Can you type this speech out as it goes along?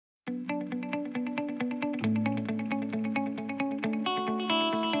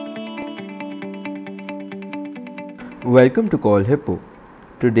Welcome to CallHippo.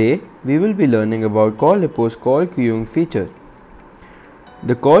 Today we will be learning about CallHippo's call queuing feature.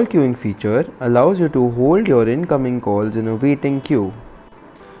 The call queuing feature allows you to hold your incoming calls in a waiting queue,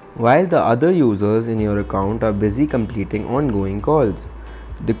 while the other users in your account are busy completing ongoing calls.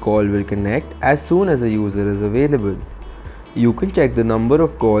 The call will connect as soon as a user is available. You can check the number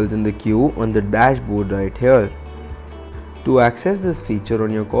of calls in the queue on the dashboard right here. To access this feature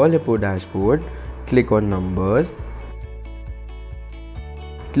on your CallHippo dashboard, click on Numbers.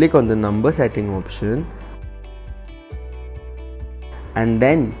 Click on the number setting option and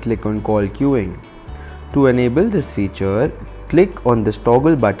then click on call queuing. To enable this feature, click on this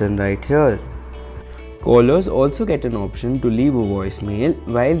toggle button right here. Callers also get an option to leave a voicemail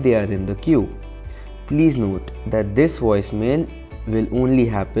while they are in the queue. Please note that this voicemail will only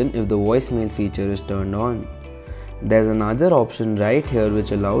happen if the voicemail feature is turned on. There's another option right here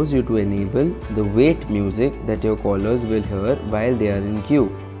which allows you to enable the wait music that your callers will hear while they are in queue.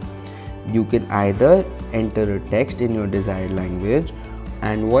 You can either enter a text in your desired language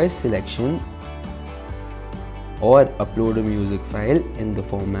and voice selection, or upload a music file in the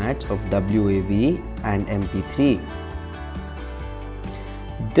formats of WAV and MP3.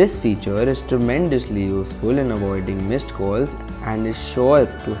 This feature is tremendously useful in avoiding missed calls and is sure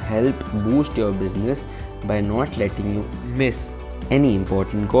to help boost your business by not letting you miss any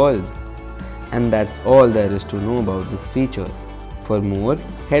important calls. And that's all there is to know about this feature. For more,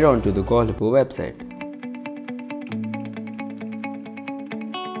 head on to the CallHippo website.